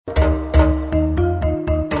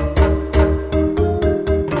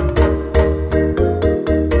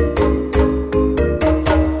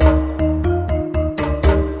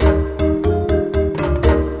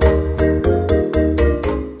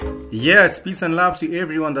Yes, peace and love to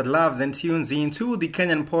everyone that loves and tunes in to the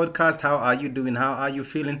Kenyan podcast. How are you doing? How are you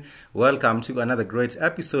feeling? Welcome to another great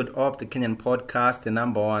episode of the Kenyan podcast, the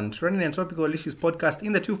number one trending and topical issues podcast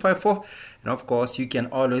in the 254. And of course, you can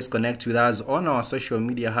always connect with us on our social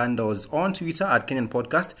media handles on Twitter at Kenyan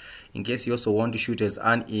Podcast. In case you also want to shoot us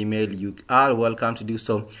an email, you are welcome to do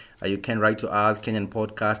so. You can write to us,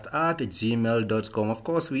 kenyanpodcast at gmail.com. Of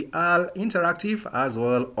course, we are interactive as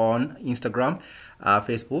well on Instagram,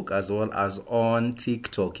 Facebook, as well as on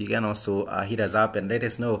TikTok. You can also hit us up and let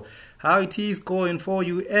us know how it is going for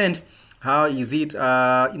you and how is it,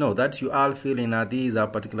 that you are feeling this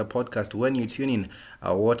particular podcast when you tune in.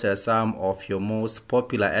 What are some of your most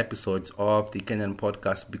popular episodes of the Kenyan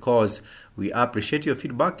podcast? Because we appreciate your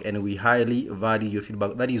feedback and we highly value your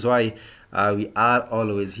feedback. That is why we are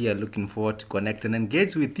always here looking forward to connect and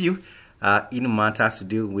engage with you in matters to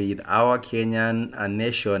do with our Kenyan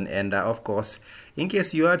nation. And of course, in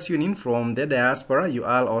case you are tuning in from the diaspora, you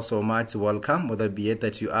are also much welcome, whether be it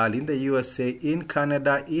that you are in the USA, in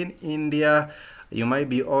Canada, in India, you might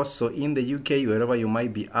be also in the UK, wherever you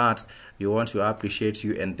might be at. We want to appreciate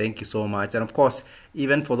you and thank you so much. And of course,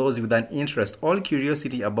 even for those with an interest or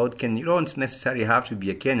curiosity about Kenya, you don't necessarily have to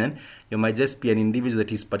be a Kenyan. You might just be an individual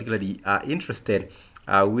that is particularly interested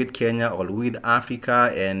with Kenya or with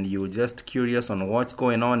Africa, and you're just curious on what's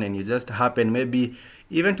going on, and you just happen maybe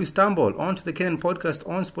even to stumble onto the Kenyan podcast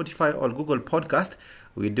on Spotify or Google Podcast.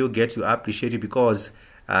 We do get to appreciate you because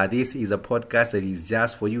this is a podcast that is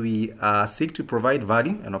just for you. We seek to provide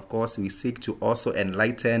value, and of course, we seek to also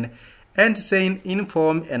enlighten, entertain,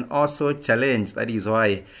 inform, and also challenge. That is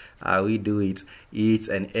why we do it each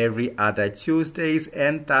and every other Tuesdays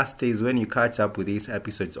and Thursdays when you catch up with these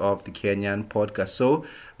episodes of the Kenyan podcast. So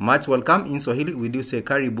much welcome. In Swahili, we do say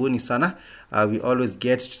karibuni sana. We always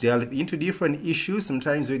get to delve into different issues.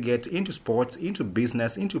 Sometimes we get into sports, into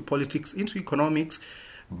business, into politics, into economics.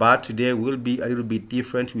 But today will be a little bit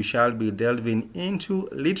different. We shall be delving into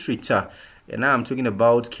literature. And now I'm talking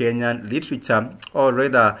about Kenyan literature, or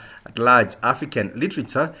rather at large African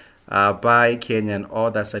literature by Kenyan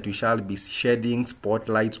authors that we shall be shedding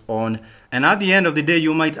spotlight on. And at the end of the day,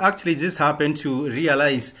 you might actually just happen to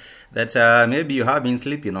realize that maybe you have been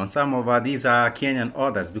sleeping on some of these Kenyan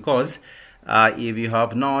authors, because if you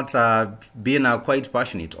have not been quite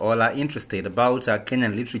passionate or interested about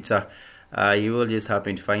Kenyan literature, you will just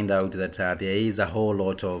happen to find out that there is a whole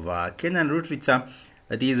lot of Kenyan literature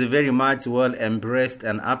that is very much well embraced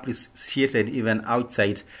and appreciated even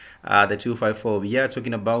outside the 254. We are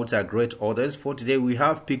talking about great authors. For today, we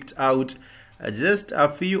have picked out just a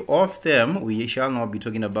few of them. We shall not be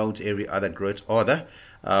talking about every other great author.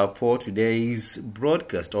 For today's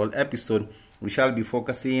broadcast or episode, we shall be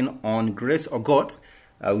focusing on Grace Ogot.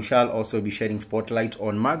 We shall also be shedding spotlight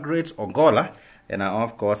on Margaret Ogolla, and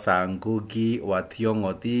of course Ngugi wa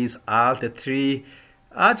Thiong'o. These are the three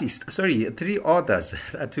authors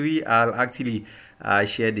that we are actually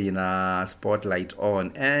shedding spotlight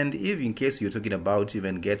on. And if in case you're talking about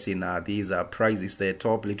even getting these prizes, the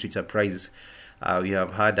top literature prizes, we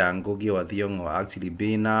have had Ngugi wa Thiong'o actually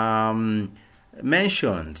been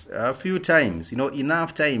mentioned a few times,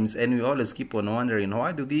 enough times, and we always keep on wondering,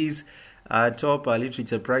 why do these top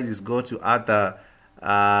literature prizes go to other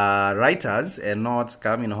writers and not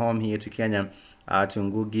coming home here to Kenya to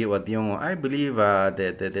Ngugi wa Thiong'o? I believe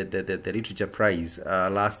the literature prize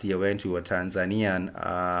last year went to a Tanzanian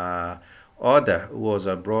author who was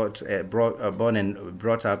born and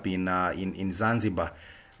brought up in Zanzibar.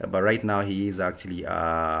 But right now he is actually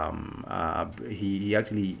he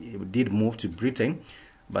actually did move to Britain.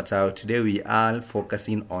 But today we are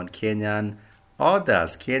focusing on Kenyan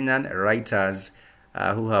authors, Kenyan writers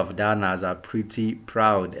who have done us pretty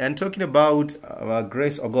proud. And talking about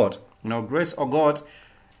Grace Ogot. Grace Ogot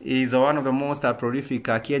is one of the most prolific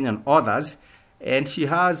Kenyan authors, and she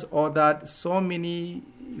has authored so many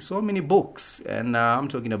books. And I'm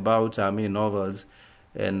talking about many novels,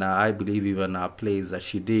 and I believe even plays that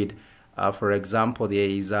she did. For example, there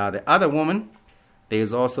is The Other Woman. There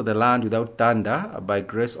is also The Land Without Thunder by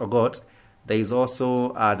Grace Ogot. There is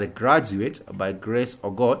also The Graduate by Grace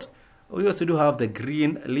Ogot. We also do have The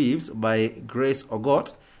Green Leaves by Grace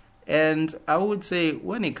Ogot. And I would say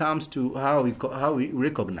when it comes to how we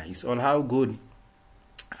recognize or how good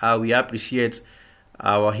we appreciate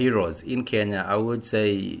our heroes in Kenya, I would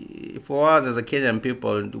say for us as a Kenyan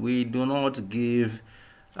people, we do not give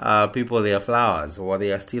people their flowers while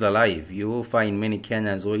they are still alive. You will find many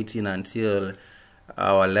Kenyans waiting until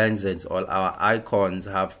our legends or our icons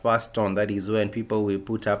have passed on. That is when people will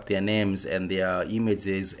put up their names and their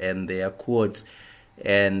images and their quotes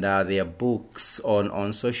and their books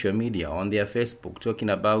on social media, on their Facebook, talking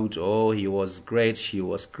about, oh, he was great, she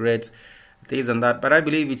was great, this and that. But I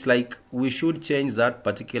believe it's like we should change that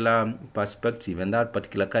particular perspective and that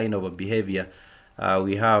particular kind of a behavior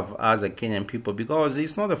we have as a Kenyan people, because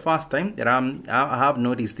it's not the first time that I have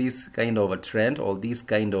noticed this kind of a trend or this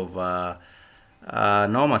kind of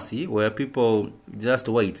normalcy where people just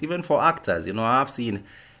wait, even for actors. I've seen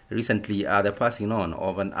recently the passing on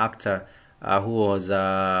of an actor who was,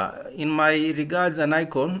 in my regards, an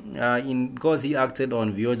icon because he acted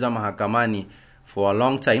on Vioja Mahakamani for a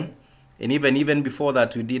long time. And even before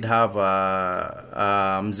that, we did have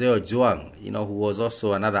Mzee Ojwang, who was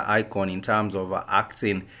also another icon in terms of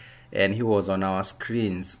acting. And he was on our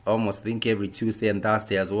screens almost, I think, every Tuesday and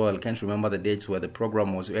Thursday as well. Can't remember the dates where the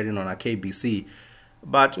program was airing on a KBC.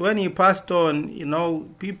 But when he passed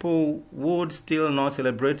on, people would still not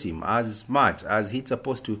celebrate him as much as he's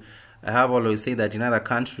supposed to. I have always said that in other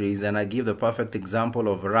countries, and I give the perfect example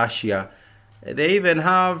of Russia, they even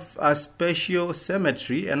have a special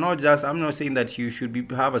cemetery. And not just, I'm not saying that you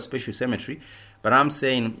should have a special cemetery, but I'm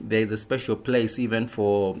saying there's a special place even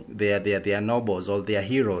for their nobles or their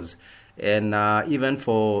heroes, and even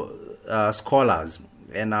for scholars,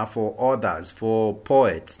 and for authors, for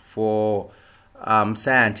poets, for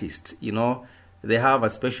scientists. They have a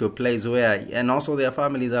special place where, and also their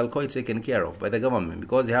families are quite taken care of by the government,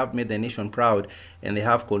 because they have made the nation proud and they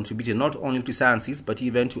have contributed not only to sciences but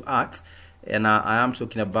even to arts. And I am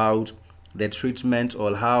talking about the treatment,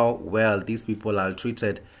 or how well these people are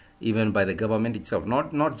treated even by the government itself.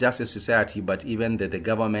 Not just a society, but even the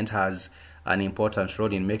government has an important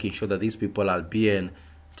role in making sure that these people are being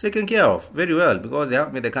taken care of very well, because they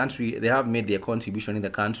have made their contribution in the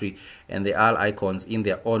country, and they are icons in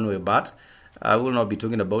their own way. But I will not be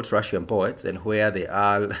talking about Russian poets and where they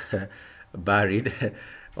are buried,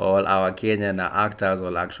 all our Kenyan actors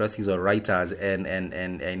or actresses or writers, and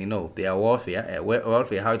their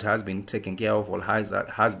welfare, how it has been taken care of or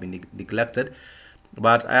has been neglected.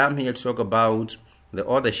 But I am here to talk about the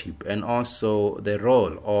authorship and also the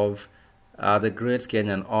role of the great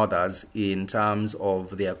Kenyan authors in terms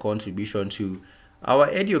of their contribution to our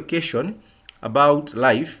education about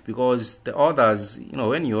life. Because the authors,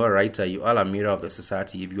 when you're a writer, you are a mirror of the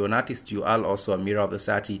society. If you're an artist, you are also a mirror of the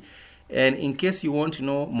society. And in case you want to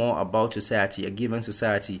know more about society, a given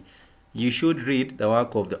society, you should read the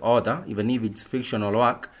work of the author. Even if it's fictional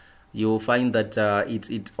work, you'll find that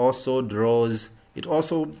it also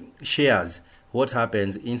shares what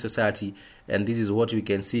happens in society. And this is what we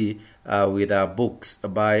can see with books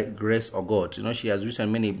by Grace Ogot. She has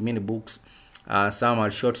written many books. Some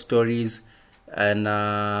are short stories, and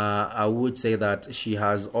I would say that she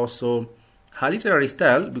has also her literary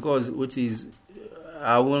style, because which is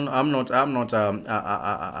I'm not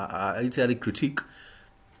a literary critic,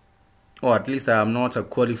 or at least I'm not a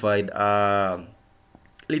qualified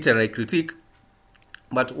literary critic.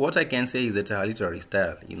 But what I can say is that her literary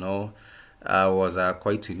style, was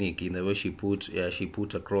quite unique in the way she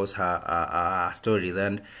put across her stories.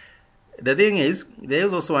 And the thing is, there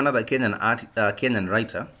is also another Kenyan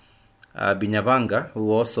writer, Binyavanga, who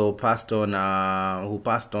also passed on. The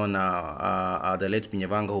late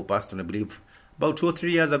Binyavanga, who passed on, I believe, about 2 or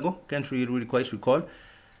 3 years ago. Can't really quite recall.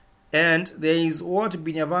 And there is what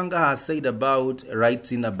Binyavanga has said about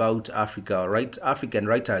writing about Africa, right? African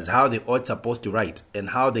writers, how they are supposed to write and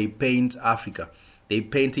how they paint Africa. They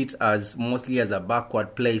paint it as mostly as a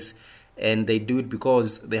backward place, and they do it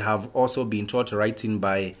because they have also been taught writing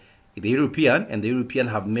by the European, and the European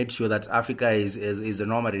have made sure that Africa is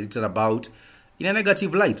normally written about in a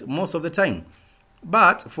negative light most of the time.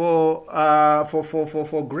 But for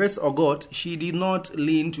Grace Ogot, she did not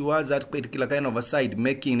lean towards that particular kind of a side,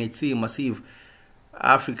 making it seem as if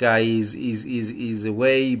Africa is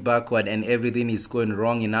way backward and everything is going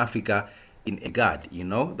wrong in Africa in regard.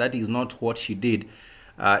 That is not what she did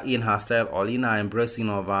in her style or in her embracing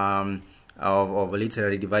of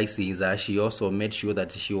literary devices. She also made sure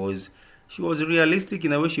that she was realistic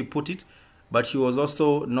in the way she put it, but she was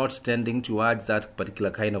also not tending towards that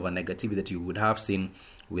particular kind of a negativity that you would have seen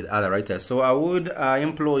with other writers. So I would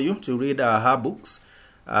implore you to read her books.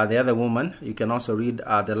 The Other Woman. You can also read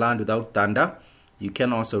The Land Without Thunder. You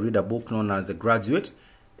can also read a book known as The Graduate.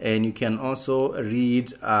 And you can also read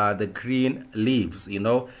The Green Leaves,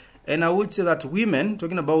 And I would say that women,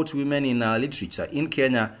 talking about women in literature, in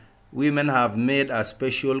Kenya, women have made a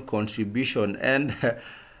special contribution. And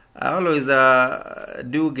I always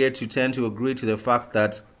do get to tend to agree to the fact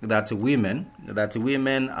that women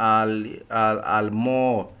are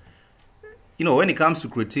more, when it comes to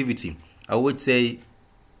creativity, I would say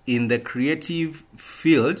in the creative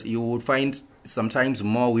field, you would find sometimes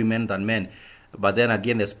more women than men. But then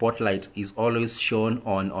again, the spotlight is always shown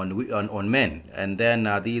on men. And then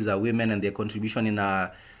these are women, and their contribution in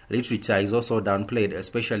literature is also downplayed,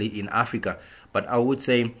 especially in Africa. But I would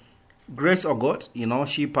say Grace Ogot,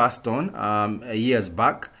 she passed on years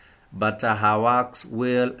back, but her works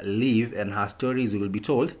will live and her stories will be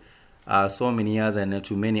told so many years and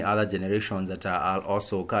to many other generations that are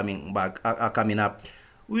also coming up.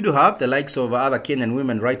 We do have the likes of other Kenyan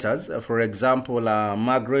women writers. For example,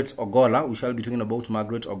 Margaret Ogolla. We shall be talking about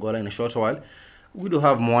Margaret Ogolla in a short while. We do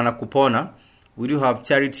have Moana Kupona. We do have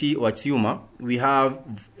Charity Wachuma. We have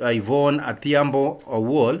Yvonne Athiambo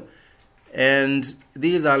Owol. And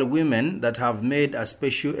these are women that have made a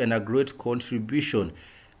special and a great contribution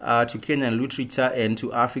to Kenyan literature and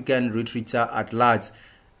to African literature at large.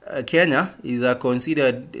 Kenya is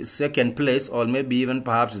considered second place, or maybe even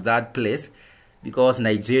perhaps third place, because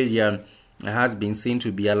Nigeria has been seen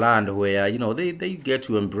to be a land where they get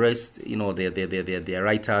to embrace their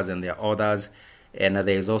writers and their authors, and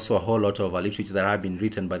there is also a whole lot of literature that have been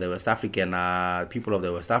written by the West African people of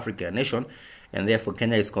the West African nation, and therefore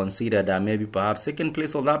Kenya is considered maybe perhaps second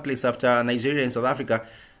place or that place after Nigeria and South Africa.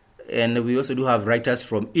 And we also do have writers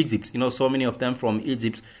from Egypt, so many of them from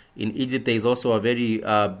Egypt. In Egypt, there is also a very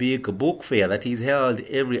big book fair that is held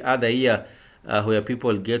every other year, where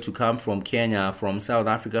people get to come from Kenya, from South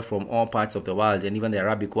Africa, from all parts of the world, and even the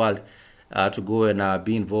Arabic world, to go and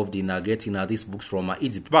be involved in getting these books from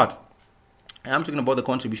Egypt. But I'm talking about the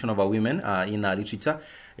contribution of our women in literature.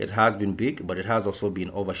 It has been big, but it has also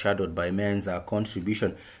been overshadowed by men's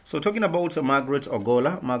contribution. So talking about Margaret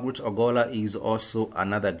Ogolla is also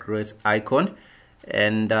another great icon.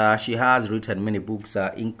 And she has written many books,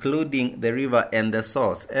 including The River and the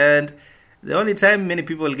Source. And the only time many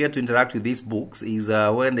people get to interact with these books is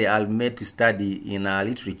when they are made to study in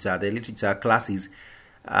literature, the literature classes.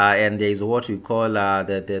 And there is what we call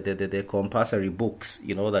the compulsory books,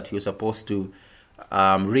 that you're supposed to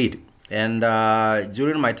read. And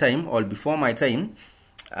during my time, or before my time,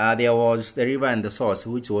 there was The River and the Source,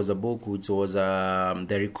 which was a book which was the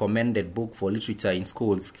recommended book for literature in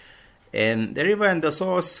schools. And The River and the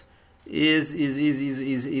Source is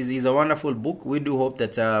a wonderful book. We do hope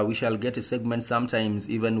that we shall get a segment sometimes,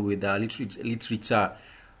 even with literature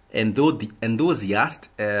enthusiasts,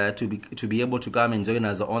 to be able to come and join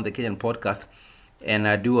us on the Kenyan podcast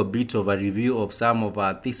and do a bit of a review of some of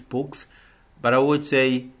these books. But I would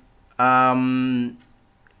say writing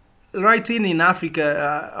in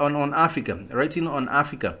Africa, writing on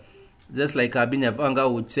Africa, just like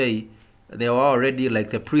Binyavanga would say, there are already like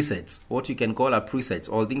the presets, what you can call a presets,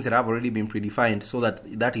 or things that have already been predefined, so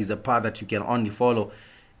that is the path that you can only follow.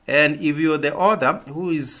 And if you're the author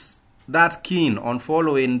who is that keen on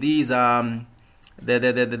following these the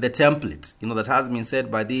template, that has been set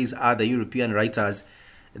by these other European writers,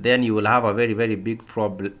 then you will have a very, very big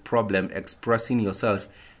problem expressing yourself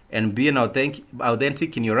and being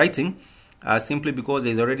authentic in your writing, simply because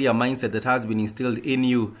there's already a mindset that has been instilled in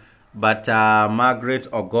you. But Margaret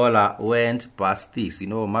Ogolla went past this.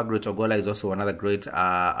 Margaret Ogolla is also another great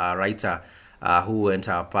writer who went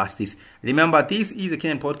past this. Remember, this is a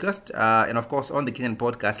Kenyan podcast. And of course, on the Kenyan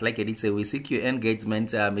podcast, like I did say, we seek your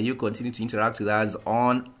engagement. May you continue to interact with us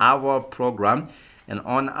on our program and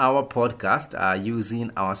on our podcast using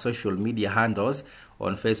our social media handles.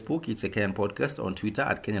 On Facebook, it's a Kenyan podcast. On Twitter,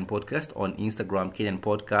 at Kenyan Podcast. On Instagram, Kenyan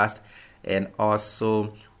Podcast. And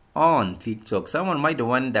also on TikTok. Someone might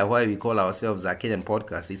wonder why we call ourselves a Kenyan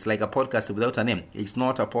podcast. It's like a podcast without a name. It's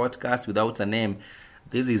not a podcast without a name.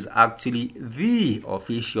 This is actually the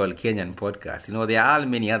official Kenyan podcast. There are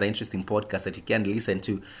many other interesting podcasts that you can listen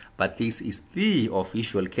to, but this is the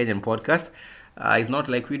official Kenyan podcast. It's not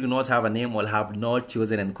like we do not have a name or have not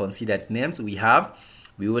chosen and considered names. We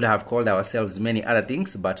would have called ourselves many other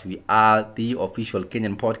things, but we are the official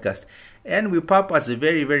Kenyan podcast. And we purpose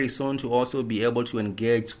very, very soon to also be able to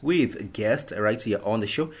engage with guests right here on the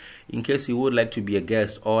show. In case you would like to be a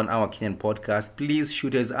guest on our Kenyan podcast, please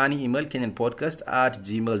shoot us an email,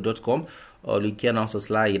 kenyanpodcast@gmail.com, or you can also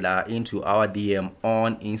slide into our DM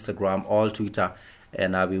on Instagram or Twitter,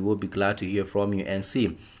 and we will be glad to hear from you and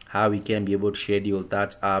see how we can be able to schedule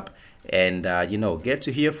that up and get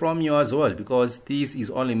to hear from you as well, because this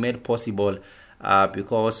is only made possible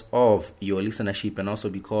because of your listenership and also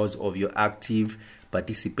because of your active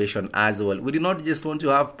participation as well. We do not just want to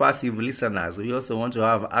have passive listeners. We also want to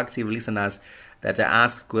have active listeners that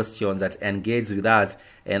ask questions, that engage with us,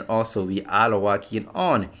 and also we are working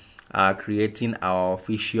on creating our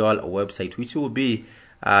official website, which will be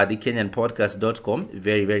thekenyanpodcast.com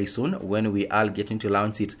very, very soon, when we are getting to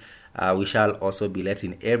launch it. we shall also be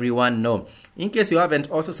letting everyone know. In case you haven't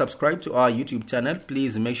also subscribed to our YouTube channel,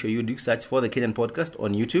 please make sure you do search for the Kenyan Podcast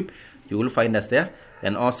on YouTube. You will find us there.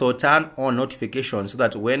 And also turn on notifications so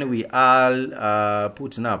that when we are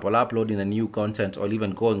putting up or uploading a new content or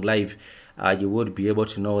even going live, you would be able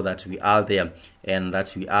to know that we are there and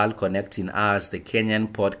that we are connecting as the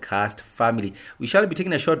Kenyan Podcast family. We shall be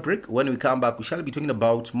taking a short break. When we come back, we shall be talking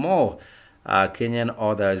about more Kenyan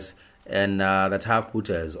authors and that have put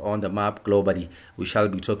us on the map globally. We shall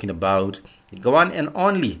be talking about the one and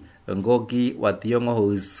only Ngugi wa Thiong'o,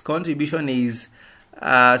 whose contribution is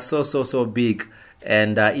so big,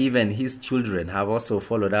 and even his children have also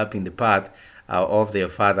followed up in the path of their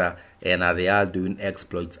father, and they are doing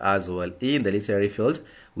exploits as well in the literary field.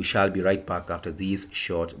 We shall be right back after this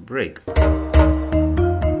short break.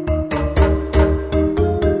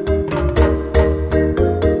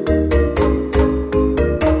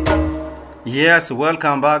 Yes,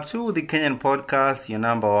 welcome back to the Kenyan Podcast, your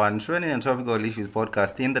number one trending and topical issues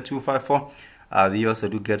podcast in the 254. We also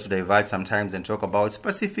do get to divide sometimes and talk about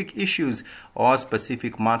specific issues or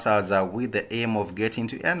specific matters with the aim of getting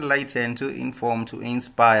to enlighten, to inform, to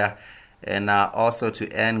inspire, and also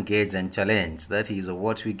to engage and challenge. That is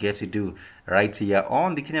what we get to do right here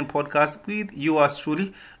on the Kenyan Podcast with yours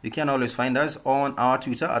truly. You can always find us on our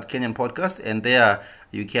Twitter at Kenyan Podcast, and there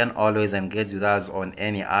you can always engage with us on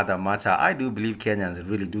any other matter. I do believe Kenyans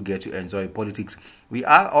really do get to enjoy politics. We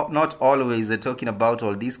are not always talking about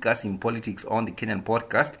or discussing politics on the Kenyan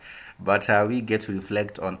Podcast, but we get to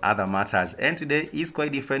reflect on other matters. And today is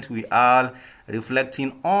quite different. We are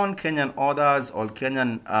reflecting on Kenyan authors or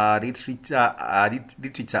Kenyan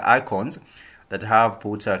literature icons that have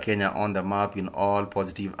put Kenya on the map in all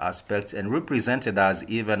positive aspects and represented us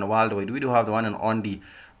even worldwide. We do have the one and only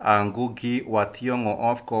Ngugi wa Thiong'o,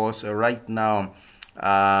 of course. Right now, he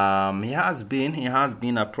has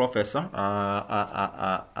been a professor,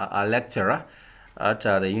 a lecturer at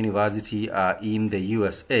the university in the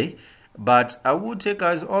USA. But I would take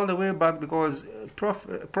us all the way back because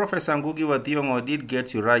Professor Ngugi wa Thiong'o did get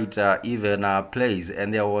to write even plays,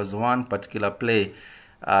 and there was one particular play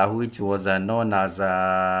which was known as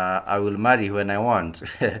I Will Marry When I Want.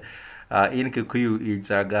 In Kikuyu, it's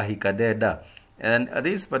Gahikadeda. And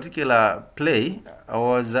this particular play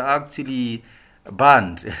was actually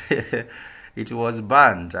banned. It was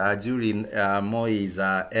banned during Moi's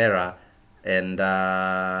era, and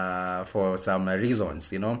for some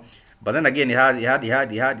reasons, But then again, he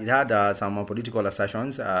had some political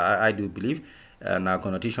assertions, I do believe, and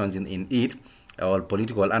connotations in it, or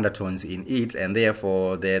political undertones in it, and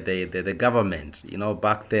therefore the government,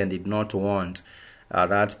 back then did not want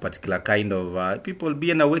that particular kind of people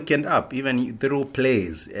being awakened up, even through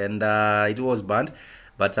plays, and it was banned.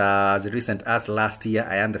 But as recent as last year,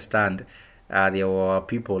 I understand there were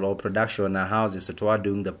people or production houses that were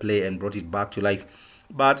doing the play and brought it back to life.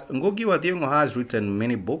 But Ngugi wa Thiong'o has written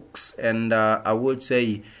many books, and I would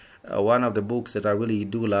say one of the books that I really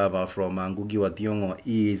do love from Ngugi wa Thiong'o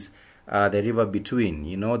is The River Between.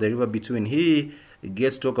 The River Between. He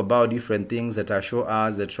gets to talk about different things that show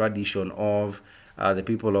us the tradition of the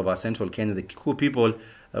people of central Kenya, the Kikuyu people.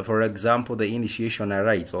 For example, the initiation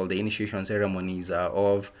rites or the initiation ceremonies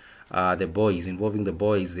of the boys, involving the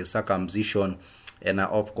boys, the circumcision, and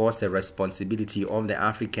of course the responsibility of the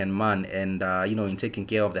African man, and in taking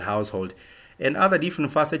care of the household, and other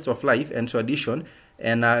different facets of life and tradition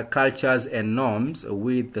and cultures and norms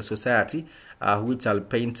with the society, which are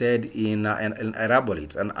painted in an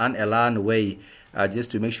elaborate and unelarned way,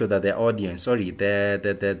 just to make sure that the audience,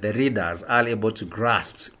 the readers are able to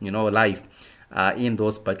grasp, life in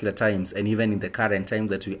those particular times, and even in the current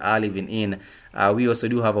times that we are living in. We also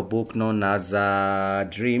do have a book known as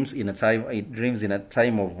Dreams in a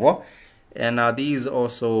Time of War, and these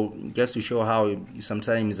also just to show how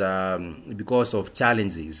sometimes because of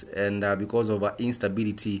challenges and because of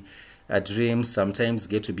instability, dreams sometimes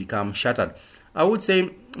get to become shattered. I would say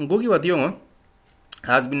Ngugi wa Thiong'o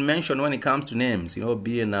has been mentioned when it comes to names,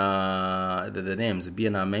 being the names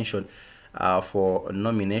being mentioned for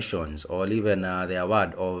nominations or even the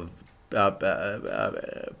award of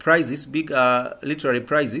prizes, big literary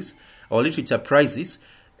prizes or literature prizes,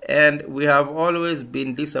 and we have always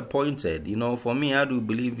been disappointed. For me, I do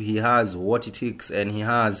believe he has what it takes, and he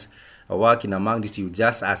has a work in a magnitude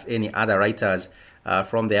just as any other writers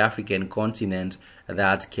from the African continent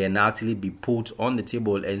that can actually be put on the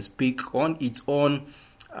table and speak on its own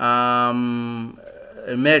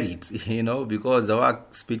merit, because the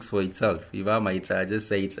work speaks for itself, if I might just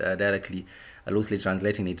say it directly, loosely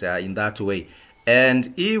translating it in that way.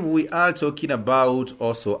 And if we are talking about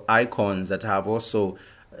also icons that have also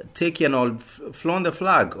taken or flown the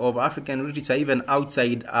flag of African literature even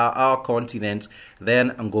outside our continent,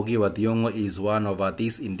 then Ngugi wa Thiong'o is one of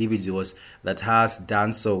these individuals that has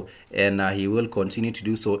done so, and he will continue to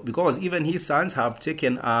do so, because even his sons have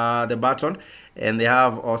taken the baton, and they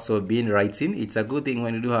have also been writing. It's a good thing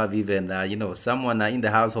when you do have even someone in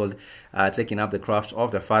the household taking up the craft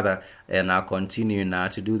of the father and continuing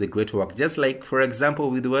to do the great work. Just like, for example,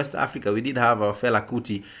 with West Africa, we did have Fela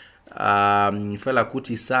Kuti. Fela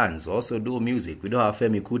Kuti's sons also do music. We do have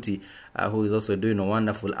Femi Kuti, who is also doing a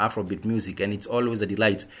wonderful Afrobeat music, and it's always a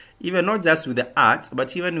delight, even not just with the arts,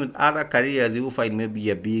 but even with other careers. You will find maybe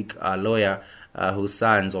a big lawyer whose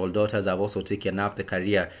sons or daughters have also taken up the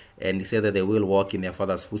career, and they say that they will walk in their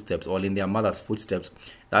father's footsteps or in their mother's footsteps.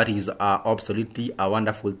 That is absolutely a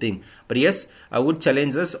wonderful thing. But yes, I would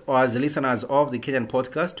challenge us as listeners of the Kenyan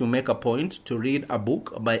podcast to make a point to read a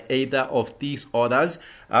book by either of these authors.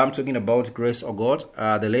 I'm talking about Grace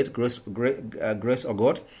Ogot, the late Grace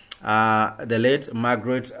Ogot, the late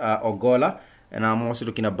Margaret Ogola, and I'm also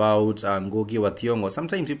talking about Ngugi wa Thiong'o.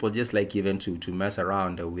 Sometimes people just like even to mess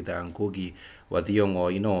around with Ngugi wa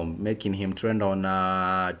Thiong'o, making him trend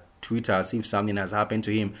on Twitter as if something has happened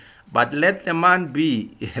to him. But let the man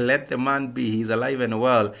be. Let the man be. He's alive and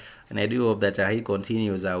well. And I do hope that he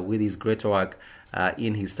continues with his great work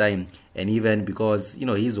in his time. And even because,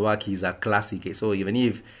 his work is a classic. So even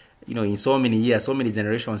if, in so many years, so many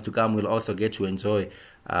generations to come, we'll also get to enjoy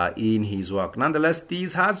in his work. Nonetheless,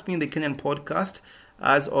 this has been the Kenyan podcast.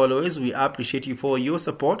 As always, we appreciate you for your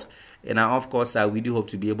support. And of course, we do hope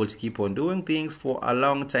to be able to keep on doing things for a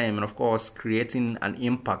long time. And of course, creating an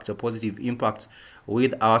impact, a positive impact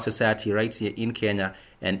with our society right here in Kenya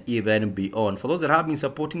and even beyond. For those that have been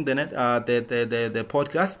supporting the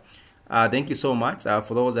podcast, thank you so much.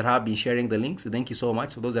 For those that have been sharing the links, thank you so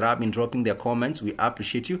much. For those that have been dropping their comments, we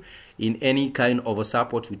appreciate you. In any kind of a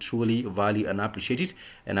support, we truly value and appreciate it.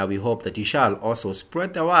 And we hope that you shall also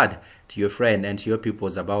spread the word to your friend and to your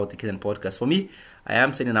peoples about the Kenyan podcast. For me, I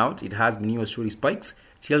am signing out. It has been yours truly, Spikes.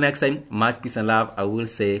 Till next time, much peace and love. I will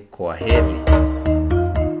say, kwaheri.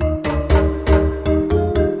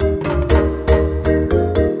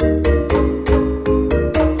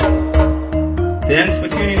 Thanks for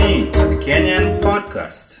tuning in to the Kenyan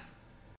podcast.